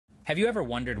Have you ever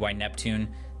wondered why Neptune,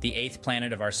 the eighth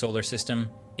planet of our solar system,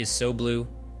 is so blue?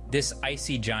 This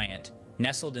icy giant,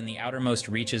 nestled in the outermost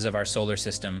reaches of our solar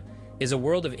system, is a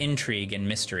world of intrigue and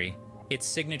mystery. Its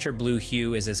signature blue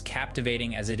hue is as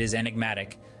captivating as it is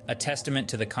enigmatic, a testament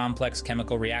to the complex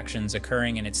chemical reactions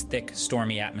occurring in its thick,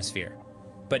 stormy atmosphere.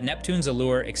 But Neptune's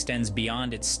allure extends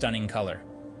beyond its stunning color.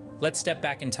 Let's step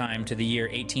back in time to the year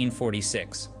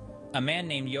 1846. A man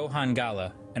named Johann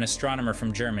Galle, an astronomer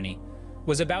from Germany,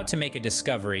 was about to make a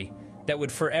discovery that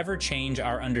would forever change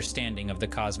our understanding of the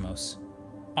cosmos.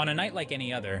 On a night like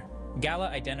any other, Galle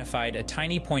identified a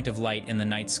tiny point of light in the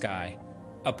night sky,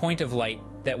 a point of light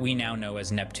that we now know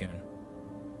as Neptune.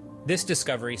 This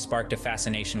discovery sparked a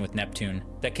fascination with Neptune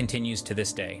that continues to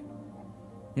this day.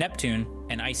 Neptune,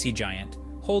 an icy giant,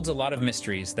 holds a lot of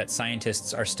mysteries that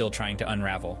scientists are still trying to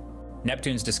unravel.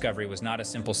 Neptune's discovery was not a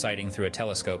simple sighting through a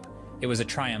telescope, it was a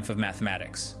triumph of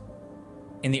mathematics.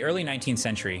 In the early 19th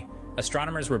century,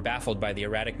 astronomers were baffled by the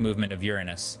erratic movement of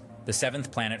Uranus, the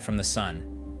seventh planet from the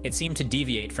Sun. It seemed to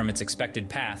deviate from its expected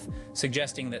path,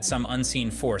 suggesting that some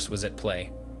unseen force was at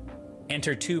play.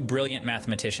 Enter two brilliant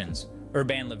mathematicians,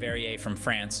 Urbain Le Verrier from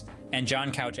France and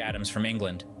John Couch Adams from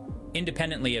England.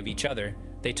 Independently of each other,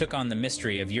 they took on the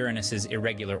mystery of Uranus's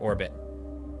irregular orbit.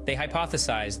 They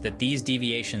hypothesized that these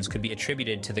deviations could be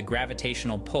attributed to the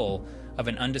gravitational pull of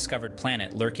an undiscovered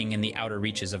planet lurking in the outer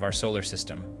reaches of our solar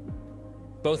system.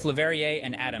 Both Le Verrier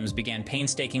and Adams began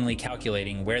painstakingly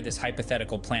calculating where this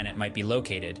hypothetical planet might be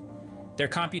located. Their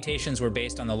computations were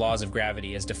based on the laws of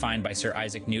gravity as defined by Sir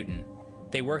Isaac Newton.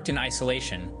 They worked in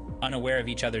isolation, unaware of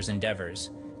each other's endeavors.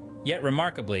 Yet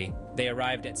remarkably, they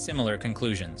arrived at similar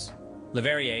conclusions. Le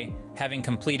Verrier, having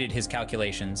completed his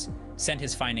calculations, sent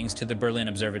his findings to the Berlin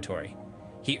Observatory.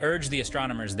 He urged the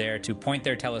astronomers there to point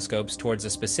their telescopes towards a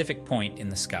specific point in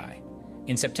the sky.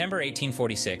 In September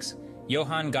 1846,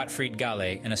 Johann Gottfried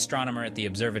Galle, an astronomer at the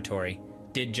observatory,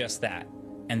 did just that.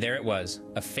 And there it was,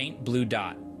 a faint blue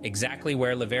dot, exactly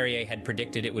where Le Verrier had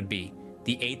predicted it would be,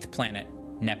 the eighth planet,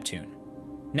 Neptune.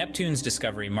 Neptune's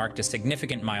discovery marked a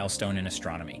significant milestone in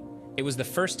astronomy. It was the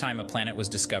first time a planet was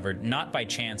discovered not by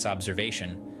chance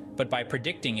observation, but by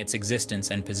predicting its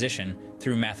existence and position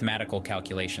through mathematical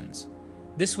calculations.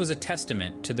 This was a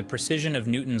testament to the precision of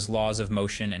Newton's laws of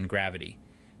motion and gravity,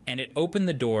 and it opened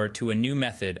the door to a new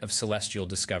method of celestial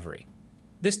discovery.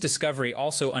 This discovery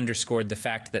also underscored the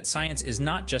fact that science is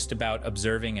not just about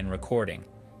observing and recording,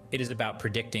 it is about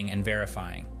predicting and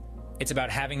verifying. It's about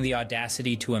having the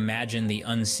audacity to imagine the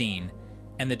unseen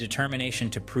and the determination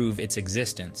to prove its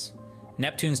existence.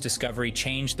 Neptune's discovery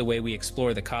changed the way we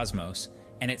explore the cosmos,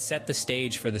 and it set the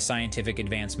stage for the scientific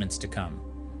advancements to come.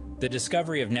 The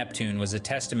discovery of Neptune was a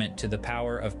testament to the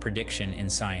power of prediction in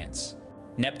science.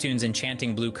 Neptune's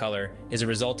enchanting blue color is a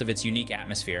result of its unique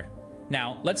atmosphere.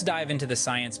 Now, let's dive into the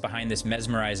science behind this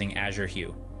mesmerizing azure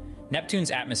hue. Neptune's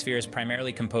atmosphere is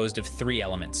primarily composed of three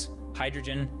elements: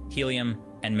 hydrogen, helium,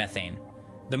 and methane.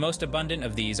 The most abundant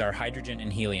of these are hydrogen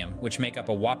and helium, which make up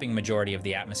a whopping majority of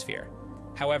the atmosphere.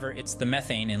 However, it's the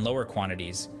methane in lower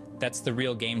quantities that's the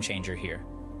real game changer here.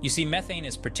 You see, methane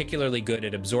is particularly good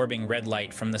at absorbing red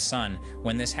light from the sun.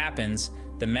 When this happens,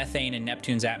 the methane in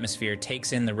Neptune's atmosphere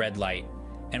takes in the red light,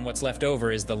 and what's left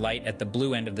over is the light at the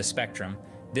blue end of the spectrum.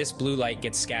 This blue light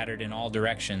gets scattered in all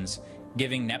directions,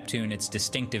 giving Neptune its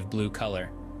distinctive blue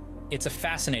color. It's a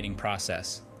fascinating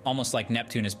process, almost like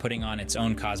Neptune is putting on its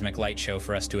own cosmic light show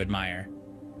for us to admire.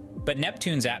 But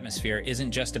Neptune's atmosphere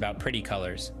isn't just about pretty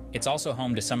colors. It's also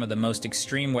home to some of the most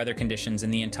extreme weather conditions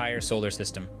in the entire solar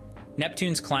system.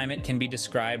 Neptune's climate can be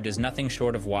described as nothing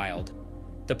short of wild.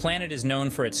 The planet is known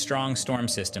for its strong storm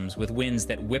systems with winds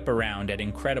that whip around at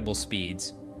incredible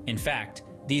speeds. In fact,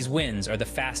 these winds are the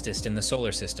fastest in the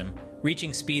solar system,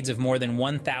 reaching speeds of more than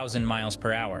 1,000 miles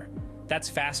per hour. That's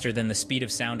faster than the speed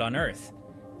of sound on Earth.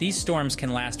 These storms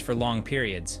can last for long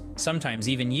periods, sometimes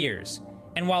even years.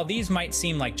 And while these might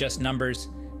seem like just numbers,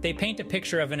 they paint a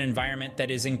picture of an environment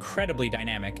that is incredibly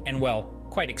dynamic and, well,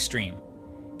 quite extreme.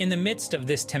 In the midst of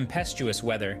this tempestuous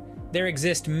weather, there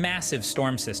exist massive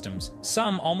storm systems,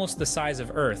 some almost the size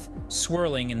of Earth,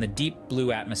 swirling in the deep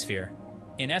blue atmosphere.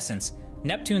 In essence,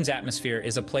 Neptune's atmosphere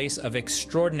is a place of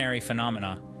extraordinary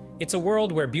phenomena. It's a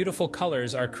world where beautiful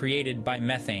colors are created by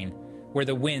methane, where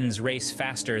the winds race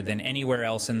faster than anywhere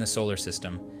else in the solar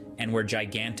system, and where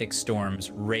gigantic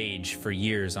storms rage for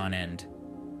years on end.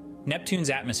 Neptune's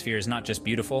atmosphere is not just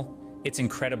beautiful, it's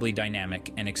incredibly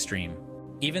dynamic and extreme.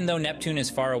 Even though Neptune is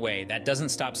far away, that doesn't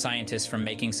stop scientists from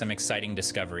making some exciting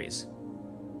discoveries.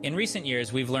 In recent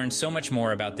years, we've learned so much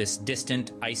more about this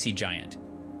distant, icy giant.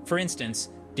 For instance,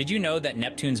 did you know that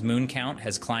Neptune's moon count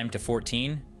has climbed to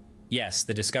 14? Yes,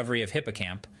 the discovery of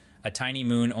Hippocamp, a tiny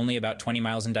moon only about 20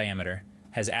 miles in diameter,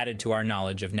 has added to our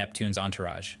knowledge of Neptune's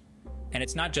entourage. And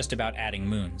it's not just about adding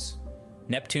moons.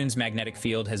 Neptune's magnetic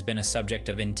field has been a subject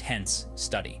of intense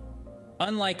study.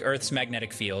 Unlike Earth's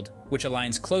magnetic field, which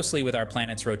aligns closely with our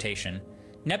planet's rotation,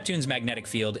 Neptune's magnetic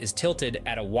field is tilted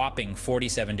at a whopping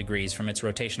 47 degrees from its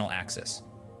rotational axis.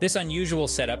 This unusual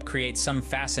setup creates some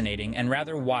fascinating and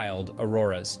rather wild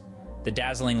auroras, the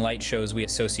dazzling light shows we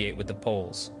associate with the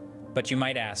poles. But you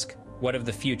might ask, what of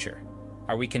the future?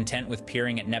 Are we content with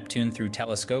peering at Neptune through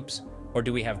telescopes, or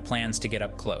do we have plans to get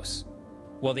up close?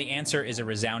 Well, the answer is a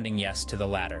resounding yes to the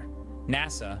latter.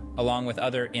 NASA, along with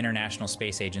other international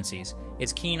space agencies,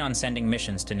 is keen on sending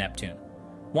missions to Neptune.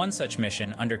 One such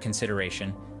mission under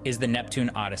consideration is the Neptune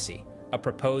Odyssey, a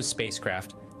proposed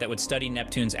spacecraft that would study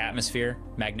Neptune's atmosphere,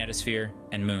 magnetosphere,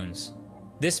 and moons.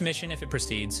 This mission, if it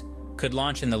proceeds, could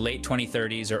launch in the late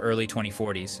 2030s or early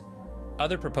 2040s.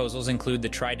 Other proposals include the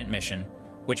Trident mission,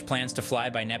 which plans to fly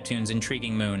by Neptune's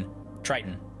intriguing moon,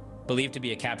 Triton. Believed to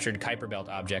be a captured Kuiper Belt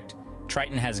object,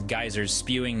 Triton has geysers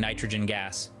spewing nitrogen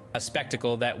gas, a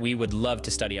spectacle that we would love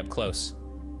to study up close.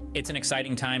 It's an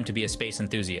exciting time to be a space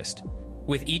enthusiast.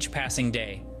 With each passing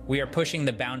day, we are pushing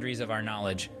the boundaries of our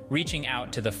knowledge, reaching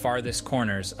out to the farthest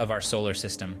corners of our solar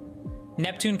system.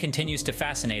 Neptune continues to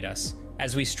fascinate us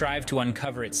as we strive to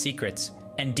uncover its secrets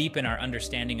and deepen our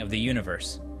understanding of the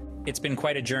universe. It's been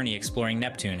quite a journey exploring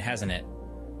Neptune, hasn't it?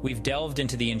 We've delved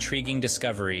into the intriguing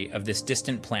discovery of this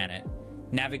distant planet,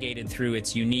 navigated through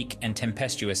its unique and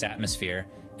tempestuous atmosphere,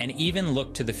 and even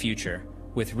looked to the future,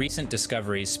 with recent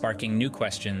discoveries sparking new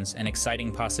questions and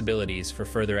exciting possibilities for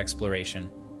further exploration.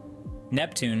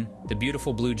 Neptune, the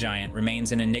beautiful blue giant,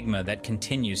 remains an enigma that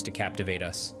continues to captivate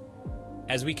us.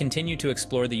 As we continue to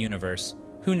explore the universe,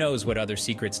 who knows what other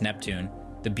secrets Neptune,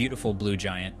 the beautiful blue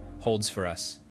giant, holds for us?